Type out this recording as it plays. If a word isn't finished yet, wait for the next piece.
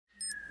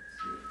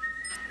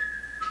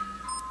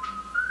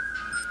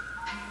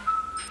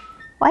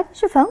Why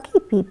does your phone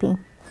keep beeping?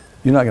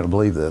 You're not going to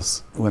believe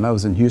this. When I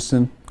was in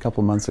Houston a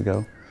couple of months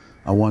ago,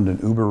 I wanted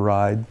an Uber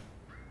ride.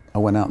 I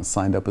went out and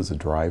signed up as a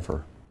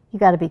driver. You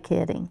got to be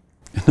kidding.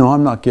 No,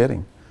 I'm not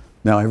kidding.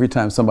 Now, every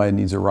time somebody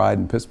needs a ride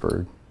in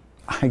Pittsburgh,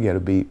 I get a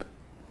beep,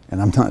 and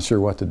I'm not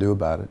sure what to do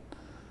about it.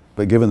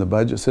 But given the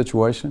budget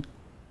situation,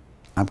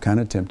 I'm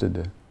kind of tempted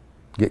to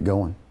get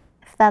going.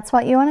 If that's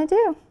what you want to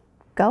do,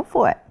 go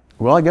for it.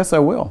 Well, I guess I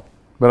will,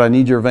 but I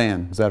need your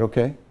van. Is that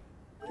okay?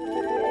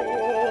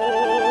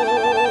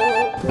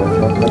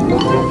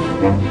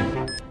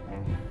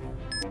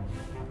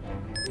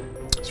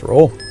 Let's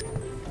roll.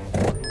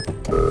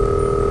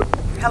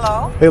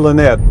 Hello? Hey,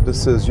 Lynette,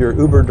 this is your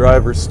Uber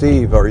driver,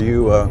 Steve. Are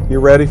you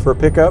ready for a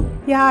pickup?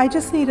 Yeah, I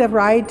just need a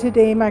ride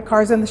today. My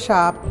car's in the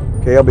shop.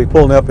 Okay, I'll be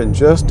pulling up in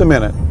just a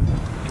minute.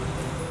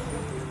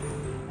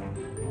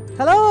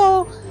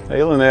 Hello?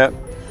 Hey, Lynette,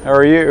 how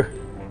are you?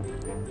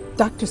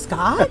 Dr.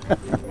 Scott?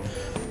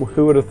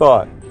 Who would have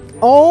thought?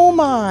 Oh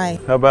my.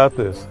 How about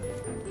this?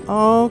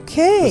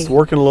 Okay. It's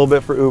working a little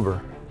bit for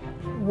Uber.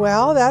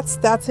 Well,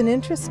 that's an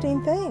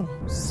interesting thing.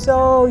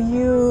 So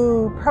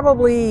you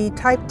probably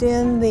typed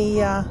in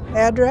the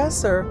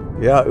address, or?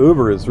 Yeah,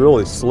 Uber is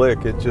really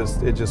slick. It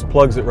just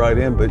plugs it right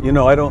in. But you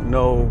know, I don't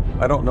know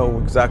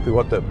exactly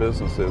what that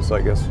business is. So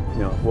I guess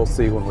we'll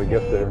see when we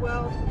get there.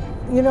 Well,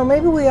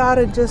 maybe we ought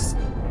to just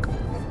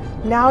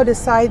now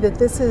decide that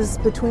this is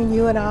between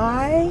you and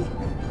I.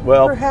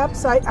 Well,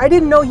 perhaps I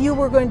didn't know you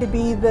were going to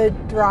be the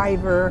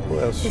driver.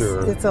 Well,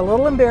 sure. It's a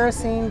little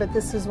embarrassing, but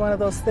this is one of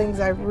those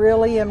things I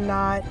really am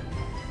not.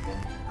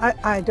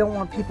 I don't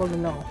want people to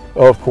know.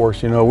 Oh, of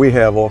course, we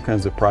have all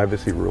kinds of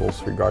privacy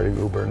rules regarding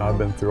Uber, and I've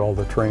been through all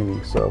the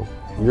training, so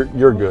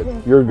you're good.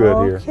 Okay. You're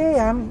good here. Okay,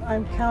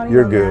 I'm counting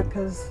You're on good. that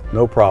because.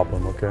 No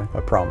problem. Okay,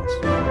 I promise.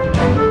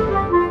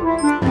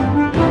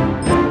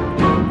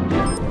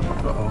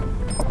 Uh-oh.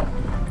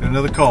 Got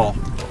another call.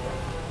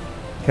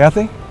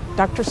 Kathy?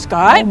 Dr.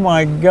 Scott? Oh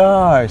my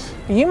gosh.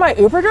 Are you my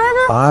Uber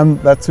driver?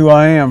 That's who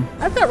I am.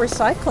 I've got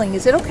recycling.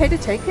 Is it okay to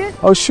take it?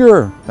 Oh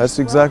sure, that's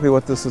exactly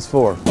what this is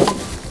for.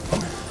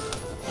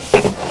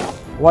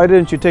 Why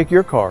didn't you take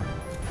your car?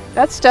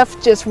 That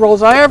stuff just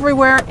rolls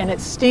everywhere and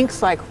it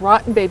stinks like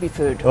rotten baby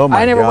food. Oh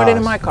my I never went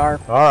into gosh. my car.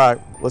 All right,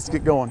 let's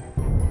get going.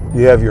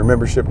 You have your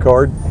membership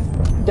card?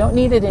 Don't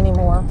need it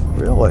anymore.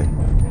 Really?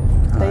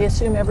 They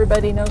assume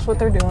everybody knows what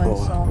they're doing. Oh,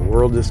 So. the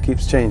world just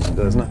keeps changing,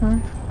 doesn't it?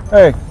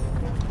 Hey,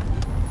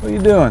 what are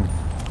you doing?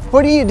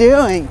 What are you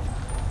doing?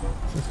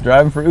 Just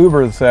driving for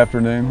Uber this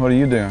afternoon. What are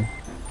you doing?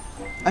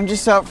 I'm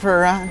just out for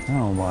a ride.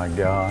 Oh my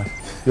gosh.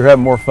 You're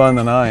having more fun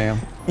than I am.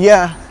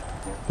 Yeah.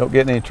 Don't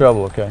get in any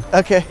trouble, okay?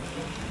 Okay.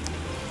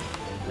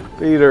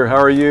 Peter, how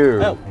are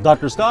you? Oh,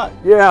 Dr. Scott.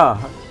 Yeah.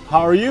 How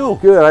are you?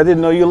 Good. I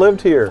didn't know you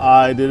lived here.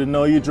 I didn't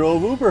know you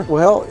drove Uber.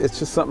 Well, it's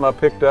just something I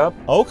picked up.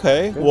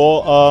 Okay.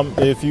 Well,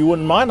 if you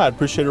wouldn't mind, I'd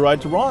appreciate a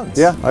ride to Ron's.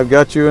 Yeah, I've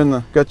got you in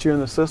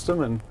the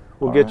system, and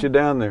we'll get you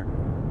down there.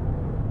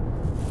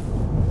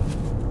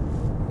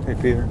 Hey,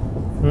 Peter.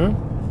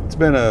 It's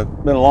been a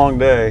long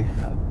day.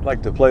 I'd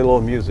like to play a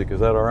little music. Is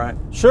that all right?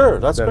 Sure.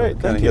 That's great. Kind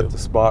of Thank you. hit the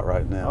spot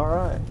right now. All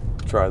right.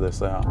 Try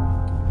this out.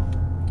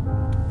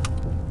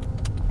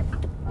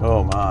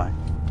 Oh my.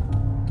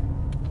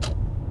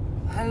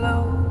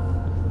 Hello.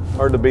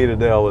 Hard to beat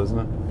Adele, isn't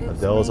it?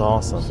 Adele's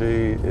awesome.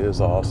 She is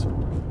awesome.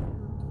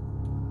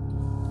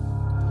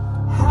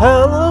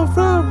 Hello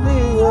from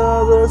the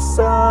other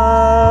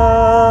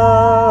side.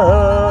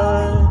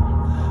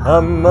 I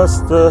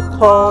must have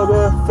called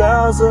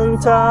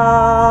 1,000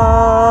 times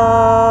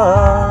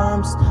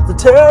to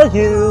tell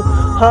you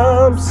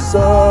I'm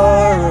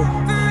sorry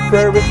for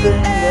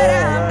everything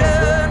that I've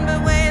done.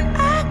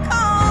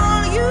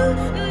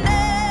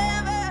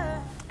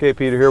 Okay,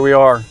 Peter, here we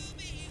are.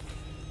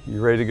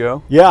 You ready to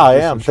go? Yeah, I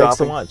Do am. some Thanks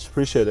so shopping? much.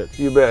 Appreciate it.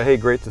 You bet. Hey,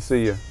 great to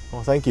see you.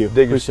 Well, thank you.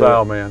 Dig your Appreciate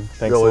style, it. man.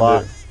 Thanks really a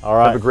lot. Do. All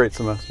right. Have a great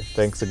semester.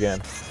 Thanks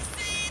again.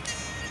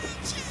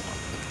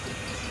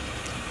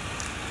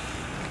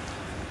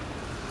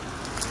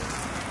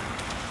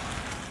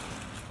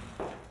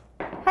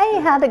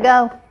 Hey, how'd it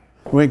go?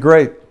 Went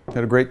great.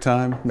 Had a great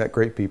time. Met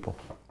great people.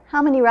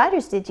 How many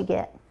riders did you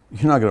get?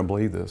 You're not going to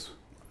believe this.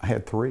 I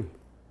had 3.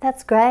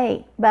 That's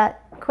great, but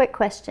quick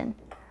question.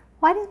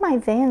 Why does my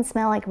van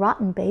smell like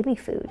rotten baby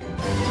food?